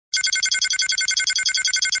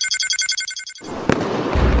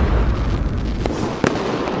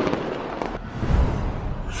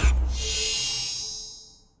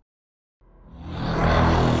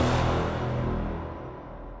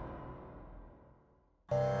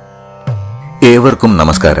ഏവർക്കും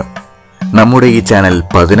നമസ്കാരം. നമ്മുടെ ഈ ചാനൽ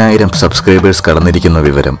 10,000 സബ്സ്ക്രൈബേഴ്സ് കടന്നിരിക്കുന്ന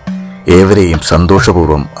വിവരം ഏവരെയും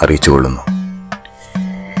സന്തോഷപൂർവ്വം അറിയിച്ചുകൊള്ളുന്നു.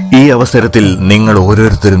 ഈ അവസരത്തിൽ നിങ്ങൾ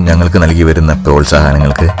ഓരോരുത്തരും ഞങ്ങൾക്ക് നൽകി വരുന്ന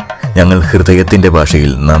പ്രോത്സാഹനങ്ങൾക്ക് ഞങ്ങൾ ഹൃദയത്തിന്റെ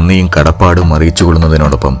ഭാഷയിൽ നന്ദിയും കടപ്പാടും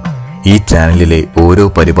അറിയിച്ചുകൊള്ളുന്നതിനോടൊപ്പം ഈ ചാനലിലെ ഓരോ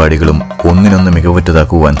പരിപാടികളും ഒന്നിനൊന്ന്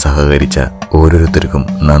മികവുറ്റതാക്കുവാൻ സഹകരിച്ച ഓരോരുത്തർക്കും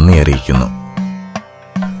നന്ദി അറിയിക്കുന്നു.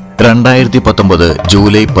 2019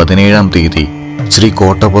 ജൂലൈ 17-ാം തീയതി ശ്രീ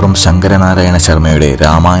കോട്ടപ്പുറം ശങ്കരനാരായണ ശർമ്മയുടെ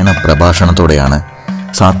രാമായണ പ്രഭാഷണത്തോടെയാണ്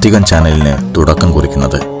സാത്വികം ചാനലിന് തുടക്കം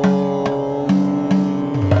കുറിക്കുന്നത്.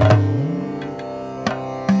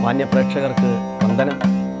 മാന്യപ്രേക്ഷകർക്ക് വന്ദനം.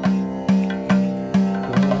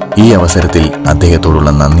 ഈ അവസരത്തിൽ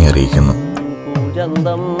അദ്ദേഹത്തോടുള്ള നന്ദി അറിയിക്കുന്നു.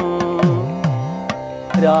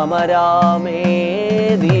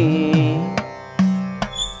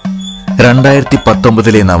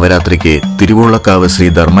 2019 നവരാത്രിക്ക് തിരുവുള്ളക്കാവ് ശ്രീ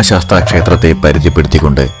ധർമ്മശാസ്ത്ര ക്ഷേത്രത്തെ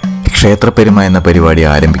പരിചയപ്പെടുത്തിക്കൊണ്ട് ക്ഷേത്രപ്പെരുമ എന്ന പരിപാടി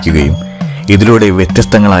ആരംഭിക്കുകയും ഇതിലൂടെ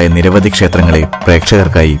വ്യത്യസ്തങ്ങളായ നിരവധി ക്ഷേത്രങ്ങളെ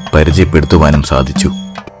പ്രേക്ഷകർക്കായി പരിചയപ്പെടുത്തുവാനും സാധിച്ചു.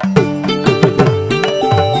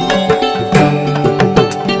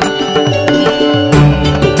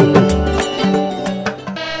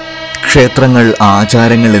 ക്ഷേത്രങ്ങൾ,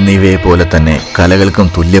 ആചാരങ്ങൾ എന്നിവയെ പോലെ തന്നെ കലകൾക്കും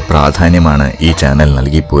തുല്യ പ്രാധാന്യമാണ് ഈ ചാനൽ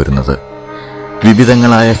നൽകിപ്പോരുന്നത്.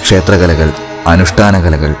 വിവിധങ്ങളായ ക്ഷേത്രകലകൾ, അനുഷ്ഠാന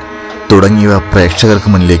കലകൾ തുടങ്ങിയവ പ്രേക്ഷകർക്ക്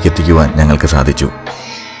മുന്നിലേക്ക് എത്തിക്കുവാൻ ഞങ്ങൾക്ക് സാധിച്ചു.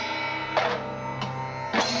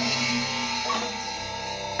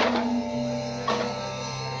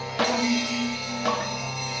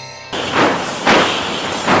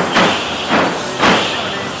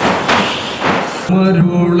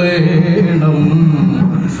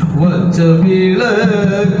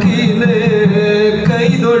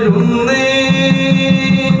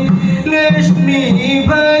 ലക്ഷ്മി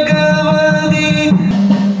ഭഗവതി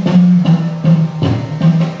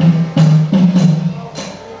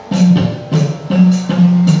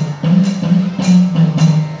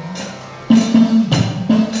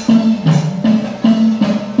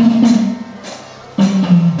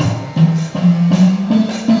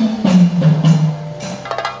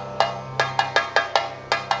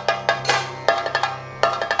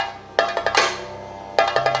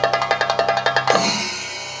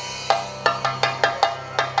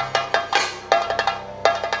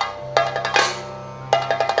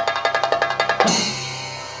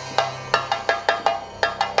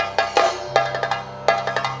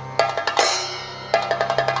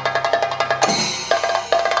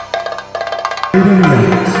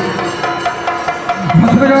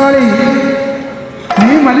ഭദ്രകാളി,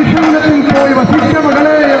 നീ മനുഷ്യത്തിൽ പോയി വസിച്ച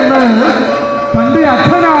മകളെ എന്ന് തന്റെ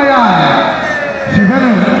അച്ഛനായ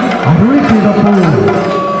ശിവന് അരുളി ചെയ്തപ്പോൾ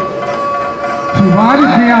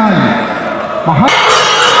ശിവാനുജ്ഞയാൽ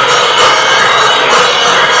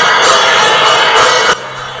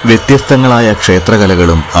വ്യത്യസ്തങ്ങളായ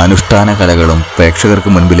ക്ഷേത്രകലകളും അനുഷ്ഠാന കലകളും പ്രേക്ഷകർക്ക്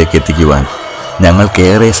മുൻപിലേക്ക് എത്തിക്കുവാൻ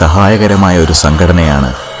ഞങ്ങൾക്കേറെ സഹായകരമായ ഒരു സംഘടനയാണ്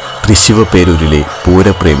തൃശ്ശിവപേരൂരിലെ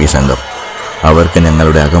പൂരപ്രേമി സംഘം. അവർക്ക്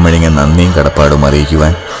ഞങ്ങളുടെ അകമഴിഞ്ഞ നന്ദിയും കടപ്പാടും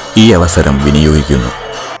അറിയിക്കുവാൻ ഈ അവസരം വിനിയോഗിക്കുന്നു.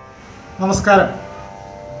 നമസ്കാരം.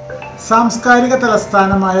 സാംസ്കാരിക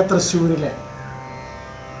തലസ്ഥാനമായ തൃശ്ശൂരിലെ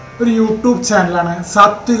ഒരു യൂട്യൂബ് ചാനലാണ്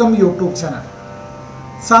സാത്വികം യൂട്യൂബ് ചാനൽ.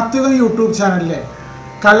 സാത്വികം യൂട്യൂബ് ചാനലിലെ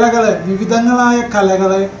കലകൾ, വിവിധങ്ങളായ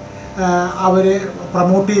കലകളെ അവർ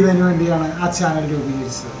പ്രൊമോട്ട് ചെയ്യുന്നതിന് വേണ്ടിയാണ് ആ ചാനൽ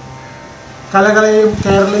രൂപീകരിച്ചത്. കലകളെയും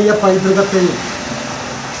കേരളീയ പൈതൃകത്തെയും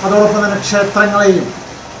അതോടൊപ്പം തന്നെ ക്ഷേത്രങ്ങളെയും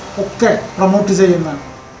ഒക്കെ പ്രൊമോട്ട് ചെയ്യുന്ന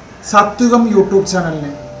സാത്വികം യൂട്യൂബ്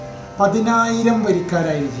ചാനലിന് 10,000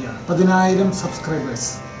 വരിക്കാരായിരിക്കുകയാണ്, 10,000 സബ്സ്ക്രൈബേഴ്സ്.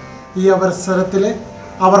 ഈ അവസരത്തിൽ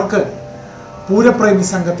അവർക്ക് പൂരപ്രേമി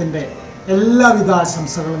സംഘത്തിൻ്റെ എല്ലാവിധ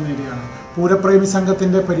ആശംസകളും നേടിയാണ്. പൂരപ്രേമി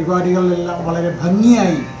സംഘത്തിൻ്റെ പരിപാടികളിലെല്ലാം വളരെ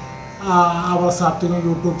ഭംഗിയായി അവർ സാത്വികം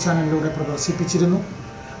യൂട്യൂബ് ചാനലിലൂടെ പ്രദർശിപ്പിച്ചിരുന്നു.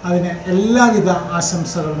 അതിന് എല്ലാവിധ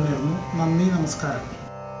ആശംസകളും നേർന്നു. നന്ദി, നമസ്കാരം.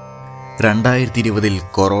 2020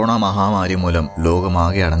 കൊറോണ മഹാമാരി മൂലം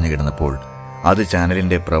ലോകമാകെ അടഞ്ഞുകിടന്നപ്പോൾ അത്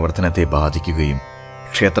ചാനലിന്റെ പ്രവർത്തനത്തെ ബാധിക്കുകയും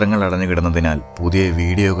ക്ഷേത്രങ്ങൾ അടഞ്ഞുകിടന്നതിനാൽ പുതിയ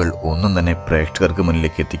വീഡിയോകൾ ഒന്നും തന്നെ പ്രേക്ഷകർക്ക്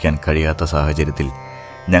മുന്നിലേക്ക് എത്തിക്കാൻ കഴിയാത്ത സാഹചര്യത്തിൽ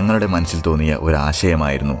ഞങ്ങളുടെ മനസ്സിൽ തോന്നിയ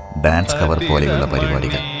ഒരാശയമായിരുന്നു ഡാൻസ് കവർ പോലെയുള്ള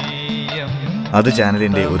പരിപാടികൾ. അത്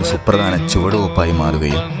ചാനലിന്റെ ഒരു സുപ്രധാന ചുവടുവെപ്പായി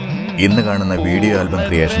മാറുകയും ഇന്ന് കാണുന്ന വീഡിയോ ആൽബം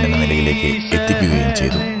ക്രിയേഷൻ എന്ന നിലയിലേക്ക് എത്തിക്കുകയും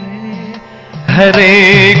ചെയ്തു. ഹരേ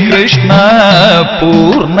കൃഷ്ണ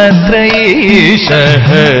പൂർണ്ണത്രയീശ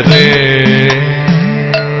ഹരേ.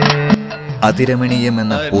 അതിരമണീയം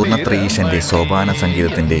എന്ന പൂർണ്ണത്രയീശന്റെ സോപാന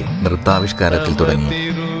സംഗീതത്തിന്റെ നൃത്താവിഷ്കാരത്തിൽ തുടങ്ങി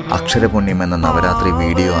അക്ഷരപുണ്യം എന്ന നവരാത്രി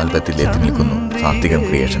വീഡിയോ ആൽബത്തിൽ എത്തി നിൽക്കുന്നു സാത്വികം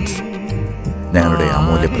ക്രിയേഷൻസ്. ഞങ്ങളുടെ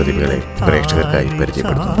അമൂല്യ പ്രതിഭകളെ പ്രേക്ഷകർക്കായി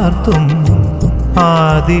പരിചയപ്പെടുത്തുന്നു.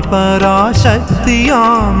 ആദിപരാശക്തിയാം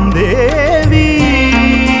ദേവി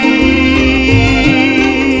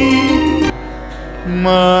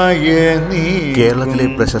കേരളത്തിലെ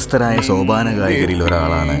പ്രശസ്തരായ സോപാന ഗായകരിൽ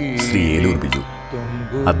ഒരാളാണ് ശ്രീ ഏലൂർ ബിജു.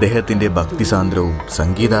 അദ്ദേഹത്തിന്റെ ഭക്തിസാന്ദ്രവും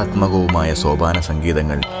സംഗീതാത്മകവുമായ സോപാന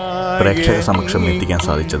സംഗീതങ്ങൾ പ്രേക്ഷക സമക്ഷം എത്തിക്കാൻ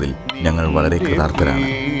സാധിച്ചതിൽ ഞങ്ങൾ വളരെ കൃതാർത്ഥരാണ്.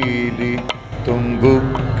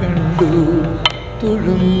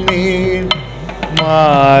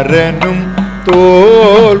 മാരനും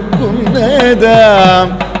തോൽക്കുന്നതാം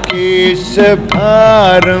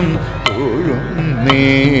കേശഭാരം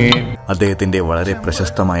അദ്ദേഹത്തിന്റെ വളരെ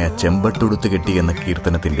പ്രശസ്തമായ ചെമ്പട്ടുടുത്ത് കെട്ടി എന്ന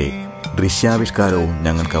കീർത്തനത്തിന്റെ ദൃശ്യാവിഷ്കാരവും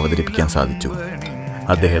ഞങ്ങൾക്ക് അവതരിപ്പിക്കാൻ സാധിച്ചു.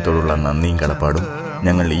 അദ്ദേഹത്തോടുള്ള നന്ദിയും കടപ്പാടും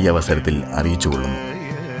ഞങ്ങൾ ഈ അവസരത്തിൽ അറിയിച്ചുകൊള്ളുന്നു.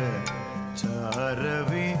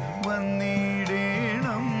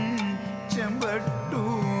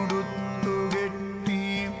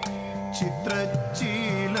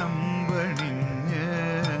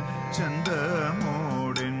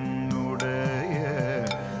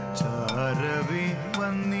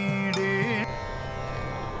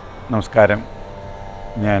 നമസ്കാരം,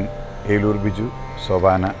 ഞാൻ ഏലൂർ ബിജു,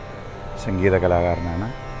 സോപാന സംഗീത കലാകാരനാണ്.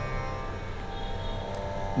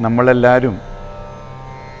 നമ്മളെല്ലാവരും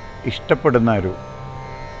ഇഷ്ടപ്പെടുന്ന ഒരു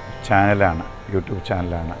ചാനലാണ്, യൂട്യൂബ്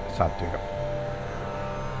ചാനലാണ് സാത്വികം.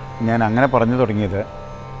 ഞാൻ അങ്ങനെ പറഞ്ഞു തുടങ്ങിയത്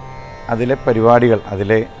അതിലെ പരിപാടികൾ,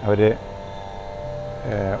 അവർ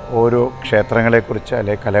ഓരോ ക്ഷേത്രങ്ങളെക്കുറിച്ച്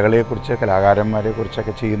അല്ലെങ്കിൽ കലകളെക്കുറിച്ച്,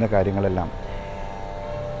 കലാകാരന്മാരെക്കുറിച്ചൊക്കെ ചെയ്യുന്ന കാര്യങ്ങളെല്ലാം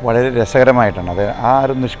വളരെ രസകരമായിട്ടാണ്, അത് ആ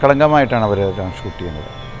ഒരു നിഷ്കളങ്കമായിട്ടാണ് അവർ ഷൂട്ട് ചെയ്യുന്നത്.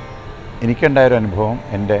 എനിക്കുണ്ടായൊരു അനുഭവം,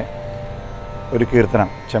 എൻ്റെ ഒരു കീർത്തനം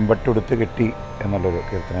ചെമ്പട്ടുടുത്ത് കെട്ടി എന്നുള്ളൊരു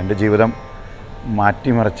കീർത്തനം, എൻ്റെ ജീവിതം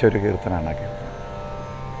മാറ്റിമറിച്ച ഒരു കീർത്തനമാണ് ആ കീർത്തനം.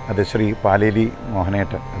 അത് ശ്രീ പാലേലി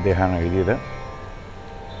മോഹനേട്ടൻ അദ്ദേഹമാണ് എഴുതിയത്.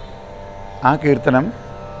 ആ കീർത്തനം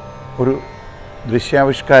ഒരു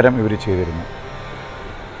ദൃശ്യാവിഷ്കാരം ഇവർ ചെയ്തിരുന്നു.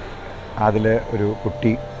 അതിൽ ഒരു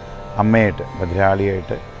കുട്ടി അമ്മയായിട്ട്,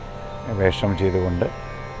 ഭദ്രാളിയായിട്ട് വേഷം ചെയ്തുകൊണ്ട്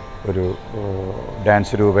ഒരു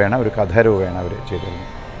ഡാൻസ് രൂപേണ, ഒരു കഥ രൂപേണ അവർ ചെയ്തിരുന്നു.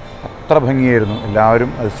 അത്ര ഭംഗിയായിരുന്നു.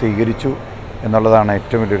 എല്ലാവരും അത് സ്വീകരിച്ചു എന്നുള്ളതാണ്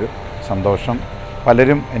ഏറ്റവും വലിയൊരു സന്തോഷം.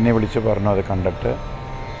 പലരും എന്നെ വിളിച്ച് പറഞ്ഞു അത് കണ്ടിട്ട്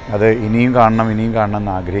അത് ഇനിയും കാണണം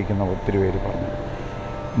എന്ന് ആഗ്രഹിക്കുന്ന ഒത്തിരി പേര് പറഞ്ഞു.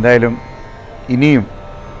 എന്തായാലും ഇനിയും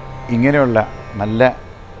ഇങ്ങനെയുള്ള നല്ല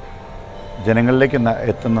ജനങ്ങളിലേക്ക്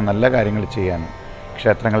എത്തുന്ന നല്ല കാര്യങ്ങൾ ചെയ്യാനും,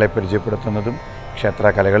 ക്ഷേത്രങ്ങളെ പരിചയപ്പെടുത്തുന്നതും ക്ഷേത്ര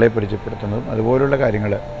കലകളെ പരിചയപ്പെടുത്തുന്നതും അതുപോലുള്ള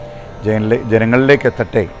കാര്യങ്ങൾ ജനങ്ങളിലേക്ക്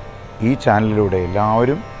എത്തട്ടെ. ഈ ചാനലിലൂടെ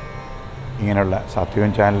എല്ലാവരും ഇങ്ങനെയുള്ള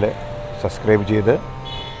സാത്വികം ചാനൽ സബ്സ്ക്രൈബ് ചെയ്ത്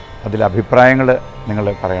അതിൽ അഭിപ്രായങ്ങൾ നിങ്ങൾ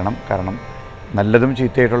പറയണം. കാരണം നല്ലതും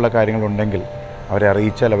ചീത്തയായിട്ടുള്ള കാര്യങ്ങളുണ്ടെങ്കിൽ അവരെ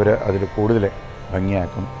അറിയിച്ചാൽ അവർ അതിൽ കൂടുതൽ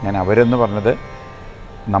ഭംഗിയാക്കും. ഞാൻ അവരെന്ന് പറഞ്ഞത്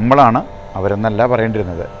നമ്മളാണ്, അവരെന്നല്ല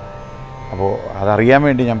പറയേണ്ടിരുന്നത്. അപ്പോൾ അതറിയാൻ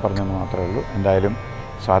വേണ്ടി ഞാൻ പറഞ്ഞെന്ന് മാത്രമേ ഉള്ളൂ. എന്തായാലും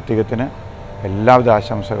സാത്വികത്തിന് എല്ലാവിധ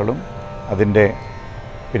ആശംസകളും അതിൻ്റെ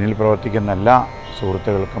പിന്നിൽ പ്രവർത്തിക്കുന്ന എല്ലാ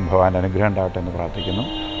സുഹൃത്തുക്കൾക്കും ഭഗവാന്റെ അനുഗ്രഹം ഉണ്ടാവട്ടെ എന്ന് പ്രാർത്ഥിക്കുന്നു.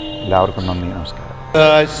 എല്ലാവർക്കും നന്ദി, നമസ്കാരം.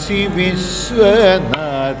 കാശി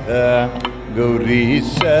വിശ്വനാഥ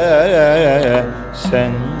ഗൗരീശ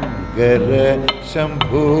ശങ്കര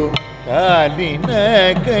ശംഭു കാലിന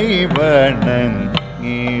കൈവണങ്ങിടും.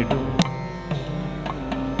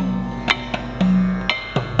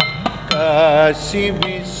 കാശി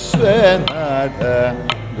വിശ്വനാഥ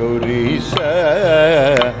ഗൗരീശ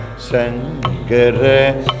ശങ്കര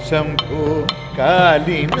ശംഭു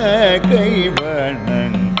കാലിന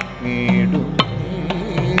കൈവണങ്ങിടും.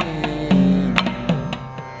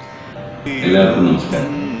 എല്ലാവർക്കും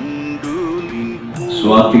നമസ്കാരം.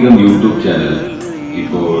 സ്വാത്വികം യൂട്യൂബ് ചാനൽ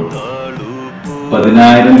ഇപ്പോൾ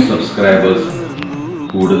 10,000 സബ്സ്ക്രൈബേഴ്സ്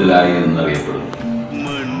കൂടുതലായി എന്നറിയപ്പെടുന്നു.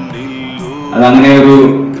 അതങ്ങനെ ഒരു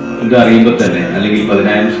ഇത് അറിയുമ്പോൾ തന്നെ, അല്ലെങ്കിൽ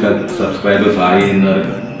 10,000 സബ്സ്ക്രൈബേഴ്സ് ആയി എന്ന്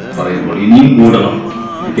പറയുമ്പോൾ ഇനിയും കൂടണം,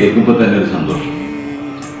 കേൾക്കുമ്പോൾ തന്നെ ഒരു സന്തോഷം.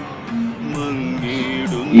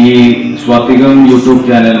 ഈ സ്വാത്വികം യൂട്യൂബ്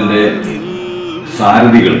ചാനലിന്റെ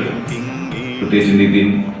സാരഥികൾ, പ്രത്യേകിച്ച് നിതിൻ,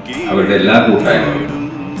 അവരുടെ എല്ലാ കൂട്ടായ്മകളും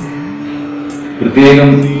പ്രത്യേകം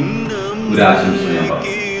ഒരു ആശംസ ഞാൻ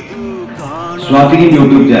പറഞ്ഞു. സ്വാത്വികം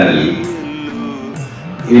യൂട്യൂബ് ചാനലിൽ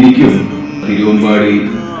എനിക്കും തിരുവമ്പാടി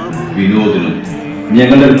വിനോദിനും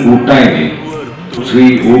ഞങ്ങളുടെ ഒരു കൂട്ടായ്മയും ശ്രീ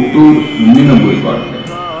ഓട്ടൂർ ഉണ്ണിനമ്പൂരിപ്പാടിന്റെ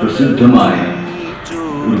പ്രസിദ്ധമായ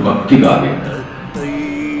ഒരു ഭക്തികാവ്യം,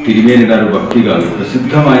 തിരുമേനിയുടെ ഒരു ഭക്തികാവ്യം,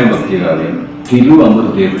 പ്രസിദ്ധമായ ഭക്തികാവ്യം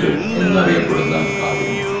തിരുവമൃതേറ്റ് എന്നറിയപ്പെടുന്ന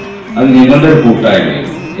കാവ്യം, അത് ഞങ്ങളുടെ ഒരു കൂട്ടായ്മയും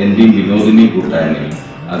എന്റെയും വിനോദിന്റെയും കൂട്ടായ്മയും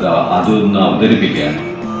അതൊന്ന് അവതരിപ്പിക്കാൻ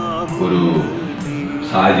ഒരു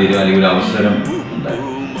സാഹചര്യം അല്ലെങ്കിൽ ഒരു അവസരം ഉണ്ടായി.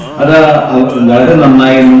 അത് വളരെ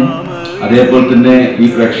നന്നായെന്നും അതേപോലെ തന്നെ ഈ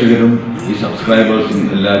പ്രേക്ഷകരും ഈ സബ്സ്ക്രൈബേഴ്സും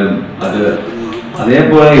എല്ലാവരും അത്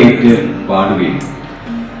അതേപോലെ ഏറ്റ് പാടുകയും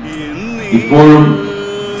ഇപ്പോഴും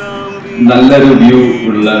നല്ലൊരു വ്യൂ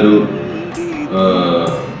ഉള്ള ഒരു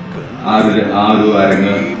ആ ഒരു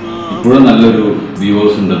അരങ്ങ് ഇപ്പോഴും നല്ലൊരു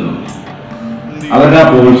വ്യൂവേഴ്സ് ഉണ്ടെന്നും അവരുടെ ആ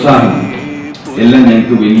പ്രോത്സാഹനം എല്ലാം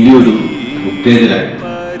ഞങ്ങൾക്ക് വലിയൊരു ഉത്തേജനമായി.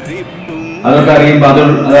 അതൊക്കെ അറിയുമ്പോൾ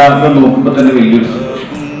അതൊക്കെ നോക്കുമ്പോൾ തന്നെ വലിയൊരു സന്തോഷം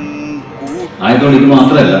ആയതുകൊണ്ട് ഇത്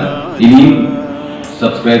മാത്രമല്ല, ഇനിയും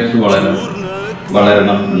സബ്സ്ക്രൈബേഴ്സ്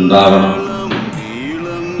വളരണം, ഉണ്ടാവണം.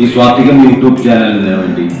 ഈ സ്വാത്വികം യൂട്യൂബ് ചാനലിന്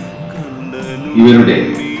വേണ്ടി ഇവരുടെ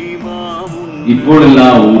ഇപ്പോഴുള്ള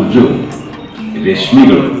ഊർജവും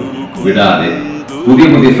രശ്മികളും വിടാതെ പുതിയ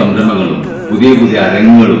പുതിയ സംരംഭങ്ങളും പുതിയ പുതിയ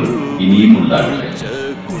അരങ്ങുകളും ഇനിയും ഉണ്ടാകട്ടെ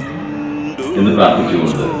എന്ന്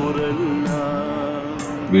പ്രാർത്ഥിച്ചുകൊണ്ട്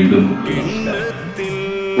വീണ്ടും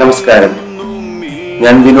നമസ്കാരം.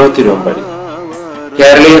 ഞാൻ വിനോദ് തിരുവമ്പാടി.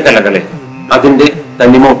 കേരളീയ കലകളെ അതിന്റെ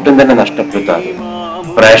തനിമ ഒട്ടും തന്നെ നഷ്ടപ്പെടുത്താതെ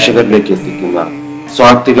പ്രേക്ഷകരിലേക്ക് എത്തിക്കുന്ന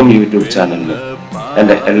സ്വാത്വികം യൂട്യൂബ് ചാനലിന്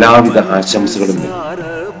എന്റെ എല്ലാവിധ ആശംസകളും.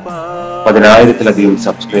 10,000-ലധികം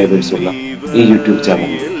സബ്സ്ക്രൈബേഴ്സ് ഉള്ള ഈ യൂട്യൂബ്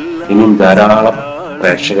ചാനലിൽ ഇനിയും ധാരാളം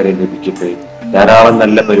പ്രേക്ഷകരെ ലഭിക്കട്ടെ, ധാരാളം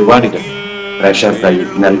നല്ല പരിപാടികൾ പ്രേക്ഷകർക്കായി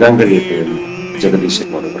നൽകാൻ കഴിയട്ടെ എന്ന്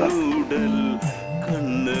ജഗദീശനോട് പ്രാർത്ഥിക്കുന്നു.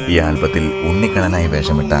 ഈ ആൽബത്തിൽ ഉണ്ണിക്കണ്ണനായി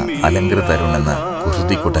വേഷമിട്ട അലങ്കൃത തരുൺ എന്ന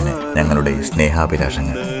കുസൃതിക്കുട്ടന് ഞങ്ങളുടെ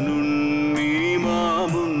സ്നേഹാഭിലാഷങ്ങൾ.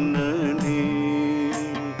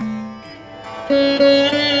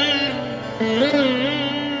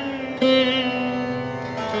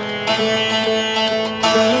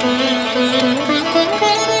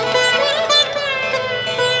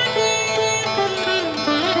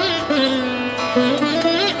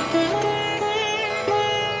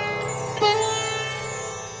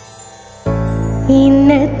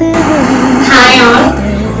 Hi all.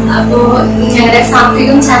 അപ്പോൾ ഞങ്ങളുടെ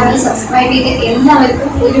സാത്വികം ചാനൽ സബ്സ്ക്രൈബ് ചെയ്ത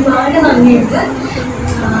എല്ലാവർക്കും ഒരുപാട് നന്ദിയുണ്ട്.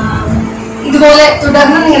 ഇതുപോലെ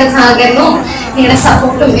തുടർന്ന് നിങ്ങളുടെ സഹകരണവും നിങ്ങളുടെ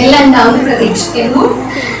സപ്പോർട്ടും എല്ലാം ഉണ്ടാവുമെന്ന് പ്രതീക്ഷിക്കുന്നു.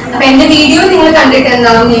 അപ്പൊ എന്റെ വീഡിയോ നിങ്ങൾ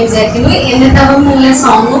കണ്ടിട്ടുണ്ടാവും ഞാൻ വിചാരിക്കുന്നു. എന്നിട്ടവൻ നല്ല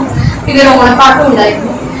സോങ്ങും പിന്നെ ഒരു ഓണപ്പാട്ടും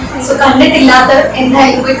ഉണ്ടായിരുന്നു. സോ കണ്ടിട്ടില്ലാത്തവർ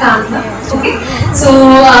എന്തായാലും പോയി കാണുക. ഓക്കെ, സോ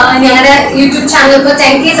ഞങ്ങളുടെ യൂട്യൂബ് ചാനൽ ഇപ്പോൾ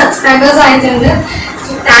 10K സബ്സ്ക്രൈബേഴ്സ് ആയിട്ടുണ്ട്.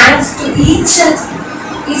 So thanks to each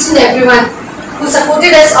and everyone who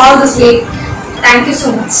supported us all this way. Thank you so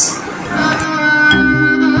much.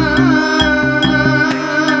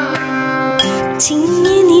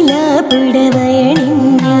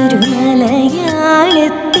 ചിങ്ങനിലാപുടവയണിഞ്ഞൊരു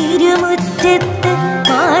മലയാളത്തിരുമുറ്റത്ത്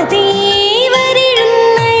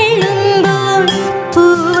മാതീവരെഴുന്നള്ളുമ്പോൾ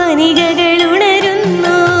പൂവനികകൾ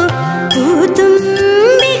ഉണരുന്നു,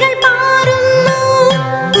 പൂത്തുമ്പികൾ പാറുന്നു,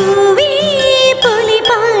 പൂവീ പൊലി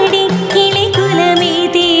പാടി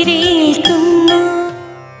കിളികുലമേതിരേൽക്കുന്നു.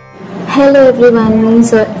 Hello every one.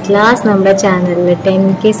 So class നമ്മുടെ ചാനലിൽ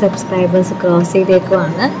 10K subscribers cross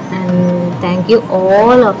ചെയ്തേക്കുവാണ്. And thank you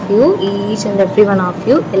all of U, each and every one of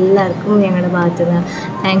U. എല്ലാവർക്കും ഞങ്ങളുടെ ഭാഗത്തു നിന്ന്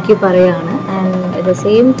thank you പറയുകയാണ്. And at the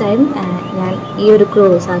same time ഞാൻ ഈ ഒരു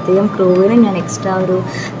സാത്വികം ക്രൂവിന് ഞാൻ എക്സ്ട്രാ ഒരു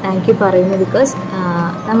താങ്ക് യു പറയുന്നു. ബിക്കോസ്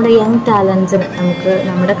നമ്മുടെ യങ് ടാലൻസിന് നമുക്ക്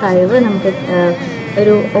നമ്മുടെ കഴിവ് നമുക്ക്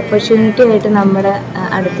ഒരു ഓപ്പർച്യൂണിറ്റി ആയിട്ട് നമ്മുടെ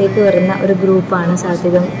അടുത്തേക്ക് വരുന്ന ഒരു ഗ്രൂപ്പാണ്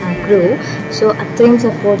സാത്വികം ക്രൂ. സോ അത്രയും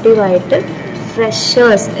സപ്പോർട്ടീവായിട്ട്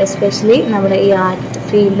ഫ്രഷേഴ്സ് എസ്പെഷ്യലി നമ്മുടെ ഈ ആർട്ട്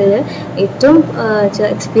ഫീൽഡിൽ ഏറ്റവും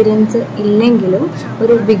എക്സ്പീരിയൻസ് ഇല്ലെങ്കിലും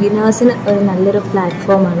ഒരു ബിഗിനേഴ്സിന് ഒരു നല്ലൊരു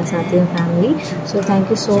പ്ലാറ്റ്ഫോമാണ് സാത്വികം family. So thank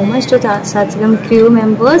you so much to സാത്വികം crew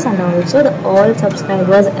members and also the all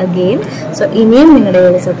subscribers again. So ഇനിയും നിങ്ങളുടെ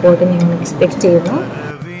ഒരു സപ്പോർട്ട് ഞങ്ങൾ എക്സ്പെക്റ്റ് ചെയ്യുന്നു.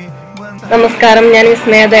 നമസ്കാരം, ഞാൻ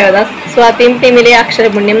വിസ്മയ ദേവദാസ്. സ്വാതീം ടീമിലെ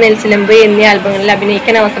അക്ഷരപുണ്യം, നെൽച്ചിലമ്പ് എന്നീ ആൽബങ്ങളിൽ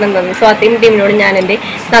അഭിനയിക്കാൻ അവസരം തന്നു സ്വാതീം ടീമിനോട് ഞാൻ എൻ്റെ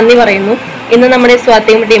നന്ദി പറയുന്നു. ഇന്ന് നമ്മുടെ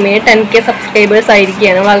സ്വാതീം ടീമിന് 10K സബ്സ്ക്രൈബേഴ്സ്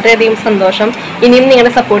ആയിരിക്കുകയാണ്. വളരെയധികം സന്തോഷം. ഇനിയും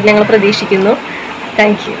നിങ്ങളുടെ സപ്പോർട്ട് ഞങ്ങൾ പ്രതീക്ഷിക്കുന്നു.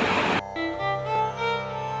 Thank you.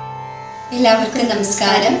 എല്ലാവർക്കും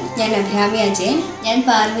നമസ്കാരം. ഞാൻ അഭിരാമി അജയൻ. ഞാൻ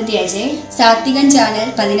പാർവതി അജയൻ. സാത്വികം ചാനൽ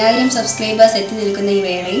 10,000 സബ്സ്ക്രൈബേഴ്സ് എത്തി നിൽക്കുന്ന ഈ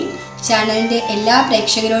വേളയിൽ ചാനലിൻ്റെ എല്ലാ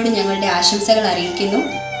പ്രേക്ഷകരോടും ഞങ്ങളുടെ ആശംസകൾ അറിയിക്കുന്നു.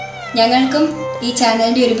 ഞങ്ങൾക്കും ഈ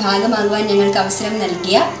ചാനലിൻ്റെ ഒരു ഭാഗമാകുവാൻ ഞങ്ങൾക്ക് അവസരം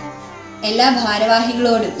നൽകിയ എല്ലാ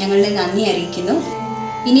ഭാരവാഹികളോടും ഞങ്ങളുടെ നന്ദി അറിയിക്കുന്നു.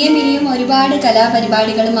 ഇനിയും ഒരുപാട്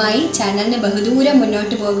കലാപരിപാടികളുമായി ചാനലിന് ബഹുദൂരം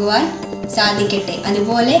മുന്നോട്ട് പോകുവാൻ സാധിക്കട്ടെ.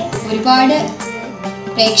 അതുപോലെ ഒരുപാട്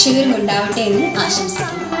പ്രേക്ഷകരും ഉണ്ടാവട്ടെ എന്ന്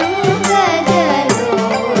ആശംസിക്കുന്നു.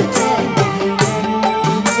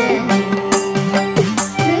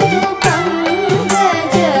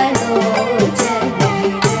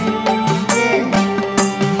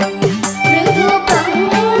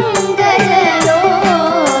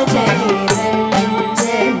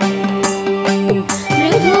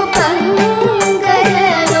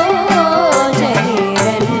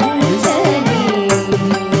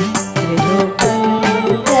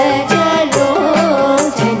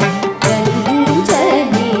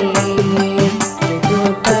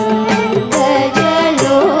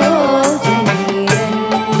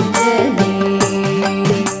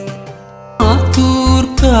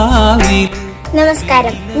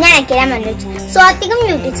 നമസ്കാരം, ഞാൻ അഖില മനോജ്. സ്വാത്തികം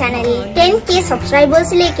യൂട്യൂബ് ചാനലിൽ 10K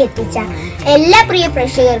സബ്സ്ക്രൈബേഴ്സിലേക്ക് എത്തിച്ച എല്ലാ പ്രിയ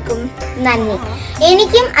പ്രേക്ഷകർക്കും നന്ദി.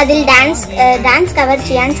 എനിക്കും അതിൽ ഡാൻസ് കവർ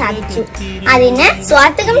ചെയ്യാൻ സാധിച്ചു. അതിന്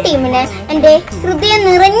സ്വാത്തികം ടീമിന് എന്റെ ഹൃദയം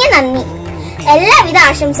നിറഞ്ഞ നന്ദി. എല്ലാവിധ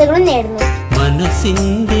ആശംസകളും നേരുന്നു.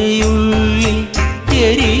 മനസ്സിന്റെ ഉള്ളിൽ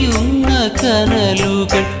എരിയുന്ന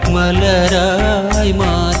കനലുകൾ മലരായി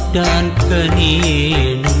മാറ്റാൻ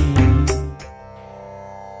കനിയേണം.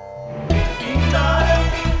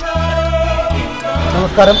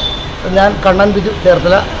 നമസ്കാരം, ഞാൻ കണ്ണൻ ബിജു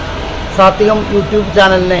ചേർത്തല. സാത്വികം യൂട്യൂബ്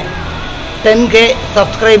ചാനലിനെ 10K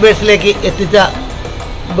സബ്സ്ക്രൈബേഴ്സിലേക്ക് എത്തിച്ച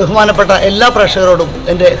ബഹുമാനപ്പെട്ട എല്ലാ പ്രേക്ഷകരോടും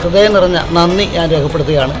എൻ്റെ ഹൃദയം നിറഞ്ഞ നന്ദി ഞാൻ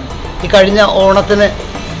രേഖപ്പെടുത്തുകയാണ്. ഈ കഴിഞ്ഞ ഓണത്തിന്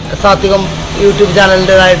സാത്വികം യൂട്യൂബ്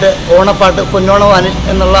ചാനലിൻ്റെതായിട്ട് ഓണപ്പാട്ട് പൊന്നോണവാനിൽ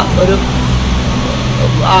എന്നുള്ള ഒരു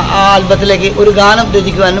ആൽബത്തിലേക്ക് ഒരു ഗാനം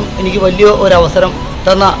രചിക്കുവാനും എനിക്ക് വലിയ ഒരു അവസരം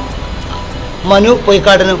തന്ന മനു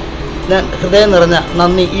പൊയ്ക്കാടിനും ഞാൻ ഹൃദയം നിറഞ്ഞ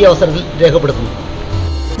നന്ദി ഈ അവസരത്തിൽ രേഖപ്പെടുത്തുന്നു.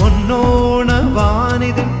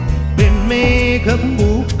 പൊന്നോണവാനിതിൽ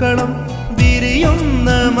വെൺമേഘപ്പൂക്കളം വിരിയുന്ന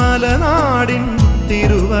മലനാടിൻ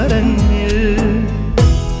തിരുവരങ്ങിൽ.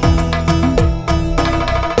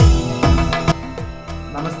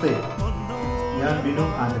 നമസ്തേ, ഞാൻ ബിനു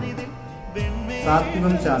ആന്റണി.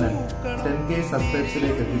 സാത്വികം ചാനൽ 10K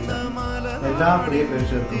സബ്സ്ക്രൈബേഴ്സിലേക്ക് എത്തിച്ച എല്ലാ പ്രിയ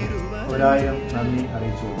പ്രേക്ഷകർക്കും 1000 നന്ദി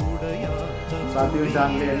അറിയിച്ചു. സാത്വികം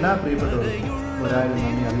ചാനലിലെ എല്ലാ പ്രിയപ്പെട്ടവർക്കും 1000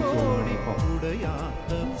 നന്ദി അറിയിച്ചതോടൊപ്പം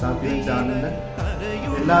സാത്വികം ചാനലിന്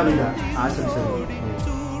എല്ലാവിധ ആശംസകളും.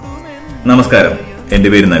 നമസ്കാരം, എൻ്റെ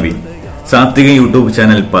പേര് നവീൻ. സാത്വികം YouTube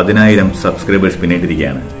channel 10,000 subscribers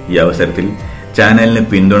പിന്നിട്ടിരിക്കുകയാണ്. ഈ അവസരത്തിൽ ചാനലിന്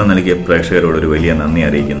പിന്തുണ നൽകിയ പ്രേക്ഷകരോട് ഒരു വലിയ നന്ദി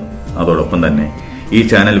അറിയിക്കുന്നു. അതോടൊപ്പം തന്നെ ഈ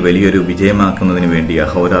ചാനൽ വലിയൊരു വിജയമാക്കുന്നതിന് വേണ്ടി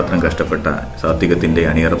അഹോരാത്രം കഷ്ടപ്പെട്ട സാത്വികത്തിന്റെ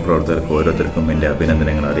അണിയറ പ്രവർത്തകർക്ക് ഓരോരുത്തർക്കും എൻ്റെ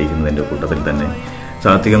അഭിനന്ദനങ്ങൾ അറിയിക്കുന്നതിന്റെ കൂട്ടത്തിൽ തന്നെ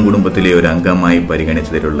സാത്വികം കുടുംബത്തിലെ ഒരു അംഗമായി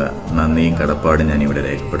പരിഗണിച്ചതിലുള്ള നന്ദിയും കടപ്പാടും ഞാൻ ഇവിടെ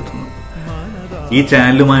രേഖപ്പെടുത്തുന്നു. ഈ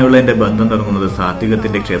ചാനലുമായുള്ള എൻ്റെ ബന്ധം തുടങ്ങുന്നത്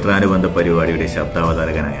സാത്വികത്തിന്റെ ക്ഷേത്രാനുബന്ധ പരിപാടിയുടെ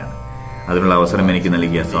ശബ്ദാവതാരകനായാണ്. അതിനുള്ള അവസരം എനിക്ക്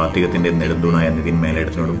നൽകിയ സാത്വികത്തിന്റെ നെടുന്തൂണായ നിതിൻ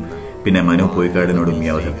മേലേടത്തിനോടും പിന്നെ മനു പൊയ്ക്കാടിനോടും ഈ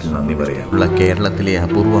അവസരത്തിൽ നന്ദി പറയാം. കേരളത്തിലെ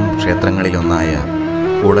അപൂർവം ക്ഷേത്രങ്ങളിലൊന്നായ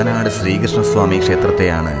ഉടനാട് ശ്രീകൃഷ്ണസ്വാമി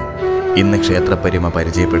ക്ഷേത്രത്തെയാണ് ഇന്ന് ക്ഷേത്രപരിമ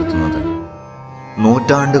പരിചയപ്പെടുത്തുന്നത്.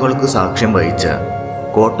 നൂറ്റാണ്ടുകൾക്ക് സാക്ഷ്യം വഹിച്ച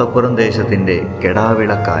കോട്ടപ്പുറം ദേശത്തിന്റെ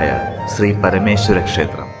കെടാവിളക്കായ ശ്രീ പരമേശ്വര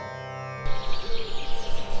ക്ഷേത്രം.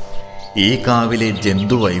 ഈ കാവിലെ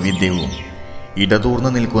ജന്തുവൈവിധ്യവും ഇടതൂർന്നു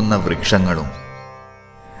നിൽക്കുന്ന വൃക്ഷങ്ങളും.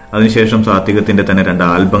 അതിനുശേഷം സാത്വികത്തിന്റെ തന്നെ 2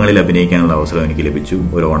 ആൽബങ്ങളിൽ അഭിനയിക്കാനുള്ള അവസരം എനിക്ക് ലഭിച്ചു.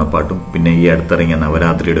 ഒരു ഓണപ്പാട്ടും പിന്നെ ഈ അടുത്തിറങ്ങിയ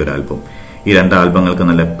നവരാത്രിയുടെ ഒരു ആൽബം. ഈ 2 ആൽബങ്ങൾക്ക്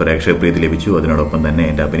നല്ല പ്രേക്ഷകപ്രീതി ലഭിച്ചു. അതിനോടൊപ്പം തന്നെ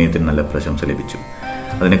എൻ്റെ അഭിനയത്തിന് നല്ല പ്രശംസ ലഭിച്ചു.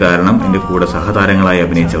 അതിന് കാരണം എൻ്റെ കൂടെ സഹതാരങ്ങളായി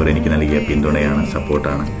അഭിനയിച്ചവർ എനിക്ക് നൽകിയ പിന്തുണയാണ്,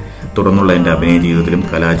 സപ്പോർട്ടാണ്. തുടർന്നുള്ള എൻ്റെ അഭിനയ ജീവിതത്തിലും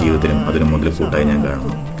കലാജീവിതത്തിലും അതിന് മുതൽക്കൂട്ടായി ഞാൻ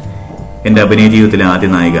കാണുന്നു. എൻ്റെ അഭിനയ ജീവിതത്തിലെ ആദ്യ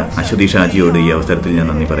നായിക അശ്വതി ഷാജിയോട് ഈ അവസരത്തിൽ ഞാൻ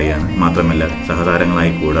നന്ദി പറയുകയാണ്. മാത്രമല്ല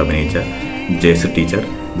സഹതാരങ്ങളായി കൂടെ അഭിനയിച്ച ജേസ് ടീച്ചർ,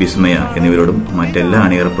 വിസ്മയ എന്നിവരോടും മറ്റെല്ലാ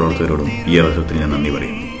അണിയറ പ്രവർത്തകരോടും ഈ അവസരത്തിൽ ഞാൻ നന്ദി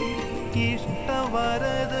പറയുന്നു.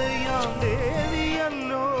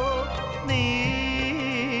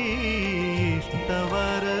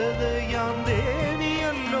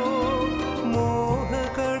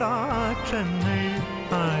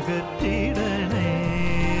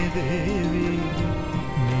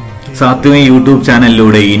 സാത്വികം യൂട്യൂബ്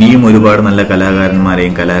ചാനലിലൂടെ ഇനിയും ഒരുപാട് നല്ല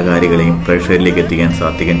കലാകാരന്മാരെയും കലാകാരികളെയും പ്രേക്ഷകരിലേക്ക് എത്തിക്കാൻ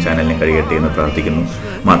സാത്വികം ചാനലിന് കഴിയട്ടെ എന്ന് പ്രാർത്ഥിക്കുന്നു.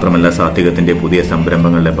 മാത്രമല്ല സാത്വികത്തിന്റെ പുതിയ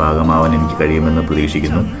സംരംഭങ്ങളുടെ ഭാഗമാവാൻ എനിക്ക് കഴിയുമെന്ന്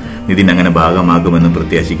പ്രതീക്ഷിക്കുന്നു. നിതിൻ അങ്ങനെ ഭാഗമാകുമെന്ന്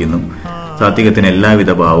പ്രത്യാശിക്കുന്നു. സാത്വികത്തിന്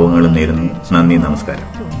എല്ലാവിധ ഭാവങ്ങളും നേരുന്നു. നന്ദി, നമസ്കാരം.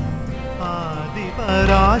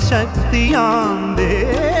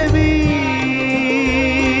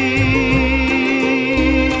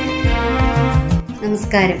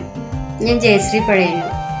 നമസ്കാരം, ഞാൻ ജയശ്രീ പഴയന്നൂർ.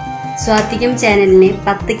 സ്വാത്തികം ചാനലിനെ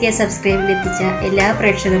 10K സബ്സ്ക്രൈബിൽ എത്തിച്ച എല്ലാ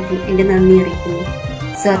പ്രേക്ഷകർക്കും എൻ്റെ നന്ദി അറിയിക്കുന്നു.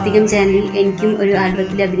 സ്വാത്തികം ചാനലിൽ എനിക്കും ഒരു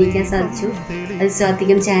ആൽബത്തിൽ അഭിനയിക്കാൻ സാധിച്ചു. അത്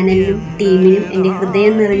സ്വാത്തികം ചാനലിനും ടീമിനും എൻ്റെ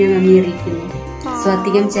ഹൃദയം നിറഞ്ഞ നന്ദി അറിയിക്കുന്നു.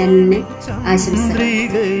 സ്വാത്തികം ചാനലിന് ആശംസകൾ.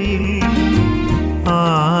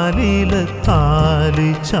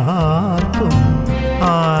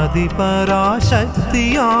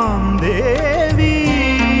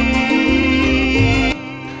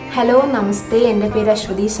 ഹലോ, നമസ്തേ. എൻ്റെ പേര്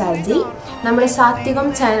അശ്വതി ഷാജി. നമ്മുടെ സാത്വികം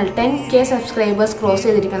ചാനൽ 10K സബ്സ്ക്രൈബേഴ്സ് ക്രോസ്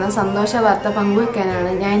ചെയ്തിരിക്കുന്ന സന്തോഷ വാർത്ത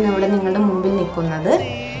പങ്കുവയ്ക്കാനാണ് ഞാൻ ഇന്നിവിടെ നിങ്ങളുടെ മുമ്പിൽ നിൽക്കുന്നത്.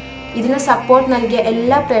 ഇതിന് സപ്പോർട്ട് നൽകിയ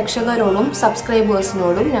എല്ലാ പ്രേക്ഷകരോടും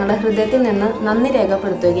സബ്സ്ക്രൈബേഴ്സിനോടും ഞങ്ങളുടെ ഹൃദയത്തിൽ നിന്ന് നന്ദി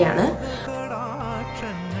രേഖപ്പെടുത്തുകയാണ്.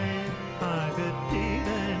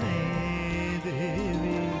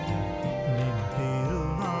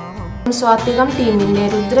 സ്വാത്തികം ടീമിൻ്റെ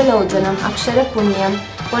രുദ്രലോചനം, അക്ഷരപുണ്യം,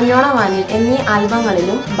 പൊന്നോണവാനിൽ എന്നീ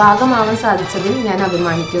ആൽബങ്ങളിലും ഭാഗമാവാൻ സാധിച്ചതിൽ ഞാൻ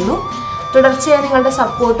അഭിമാനിക്കുന്നു. തുടർച്ചയായി നിങ്ങളുടെ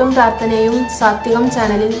സപ്പോർട്ടും പ്രാർത്ഥനയും സാത്വികം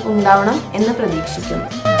ചാനലിൽ ഉണ്ടാവണം എന്ന് പ്രതീക്ഷിക്കുന്നു.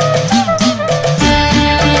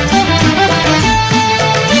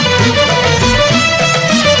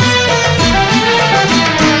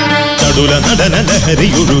 ചടുല നടന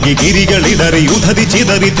ലഹരിയൊഴുകി ഗിരികളിടറി ഉധതി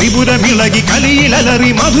ചിതറി ത്രിപുരമിളകി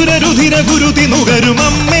കലിയിലലറി മധുര രുധിര ഗുരുതി നുകരും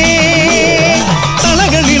അമ്മേ.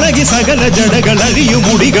 തളകളിളകി സകല ജടകൾ അഴിയും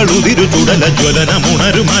മുടികൾ ഉതിരു ചുടല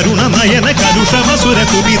ജ്വലനമുണരും അരുണ നയന കലുഷമസുര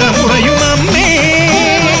കുപിതമുറയും അമ്മേ.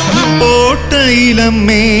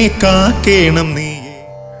 ഓട്ടയിലമ്മേ കാക്കേണം നീ.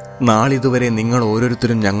 നാളിതുവരെ നിങ്ങൾ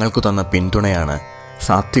ഓരോരുത്തരും ഞങ്ങൾക്കു തന്ന പിന്തുണയാണ്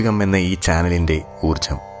സാത്വികം എന്ന ഈ ചാനലിൻ്റെ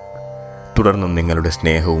ഊർജം. തുടർന്നും നിങ്ങളുടെ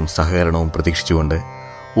സ്നേഹവും സഹകരണവും പ്രതീക്ഷിച്ചുകൊണ്ട്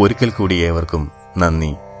ഒരിക്കൽ കൂടി ഏവർക്കും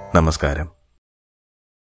നന്ദി, നമസ്കാരം.